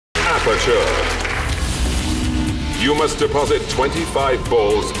Aperture. You must deposit 25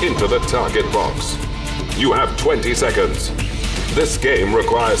 balls into the target box. You have 20 seconds. This game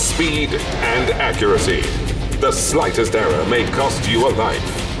requires speed and accuracy. The slightest error may cost you a life.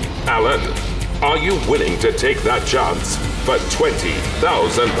 Alan, are you willing to take that chance for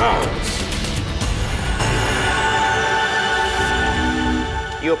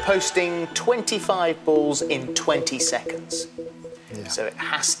 £20,000? You're posting 25 balls in 20 seconds. Yeah. So it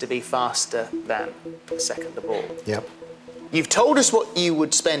has to be faster than a second the ball. Yep. You've told us what you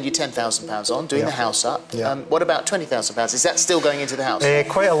would spend your £10,000 on, doing the house up. Yep. What about £20,000? Is that still going into the house?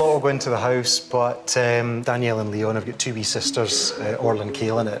 Quite a lot will go into the house, but Danielle and Leon have got two wee sisters, Orla and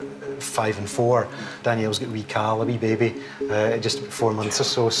Kaylin, at 5 and 4. Danielle's got a wee Cal, a wee baby, just about 4 months or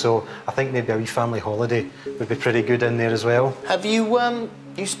so. So I think maybe a wee family holiday would be pretty good in there as well. Have you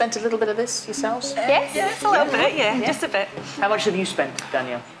you spent a little bit of this yourselves? Yes. Yes, a little bit, yeah, just a bit. How much have you spent,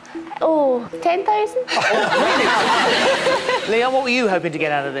 Danielle? Oh, 10,000. Leon, what were you hoping to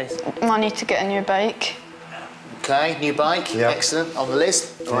get out of this? Money to get a new bike. OK, new bike, excellent. On the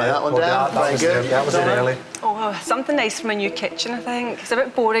list. Write that one down. Very good. That was it early. Oh, something nice for my new kitchen, I think. It's a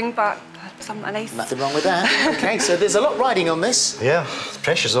bit boring, but something nice. Nothing wrong with that. OK, so there's a lot riding on this. Yeah, the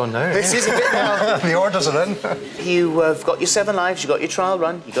pressure's on now. This is a bit now. The orders are in. You've got your 7 lives, you've got your trial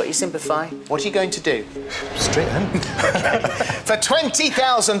run, you've got your Simplify. What are you going to do? Straight in. OK. For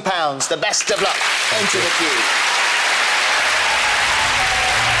 £20,000, the best of luck. Enter the queue.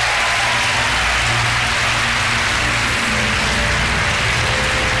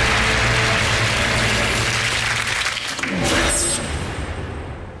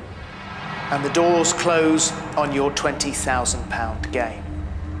 And the doors close on your £20,000 game.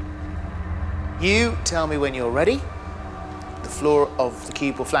 You tell me when you're ready. The floor of the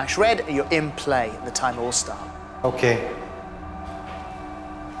cube will flash red, and you're in play, and the timer will start. OK.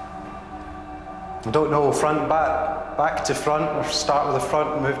 I don't know, front, back to front, or start with the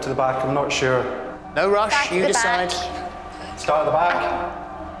front, move to the back, I'm not sure. No rush, Back you decide. Start at the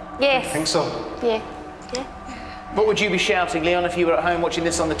back? Yes. I think so. Yeah. What would you be shouting, Leon, if you were at home watching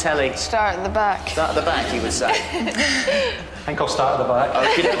this on the telly? Start at the back. Start at the back, you would say. I think I'll start at the back.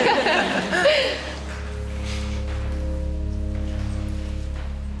 Okay.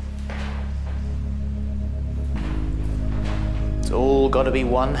 It's all got to be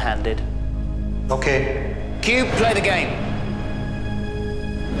one-handed. OK. Cube, play the game.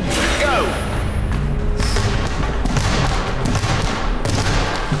 Go!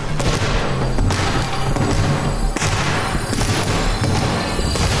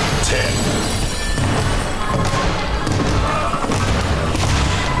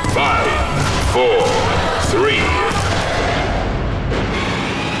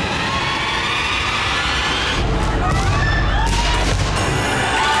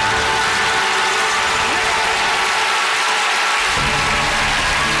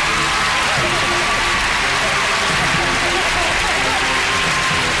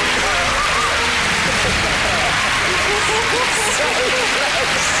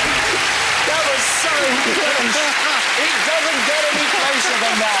 That was so close. It doesn't get any closer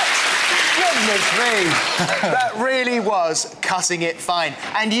than that. Goodness me. That really was cutting it fine.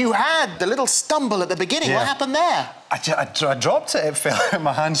 And you had the little stumble at the beginning. Yeah. What happened there? I dropped it. It fell out of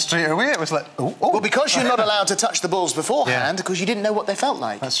my hand straight away. It was like, oh. Well, because you're not allowed to touch the balls beforehand, because you didn't know what they felt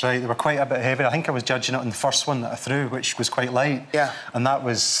like. That's right. They were quite a bit heavy. I think I was judging it on the first one that I threw, which was quite light. Yeah. And that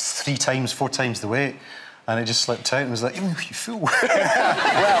was 4 times the weight. And it just slipped out and was like, oh, you fool.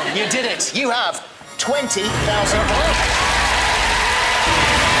 Well, you did it. You have £20,000.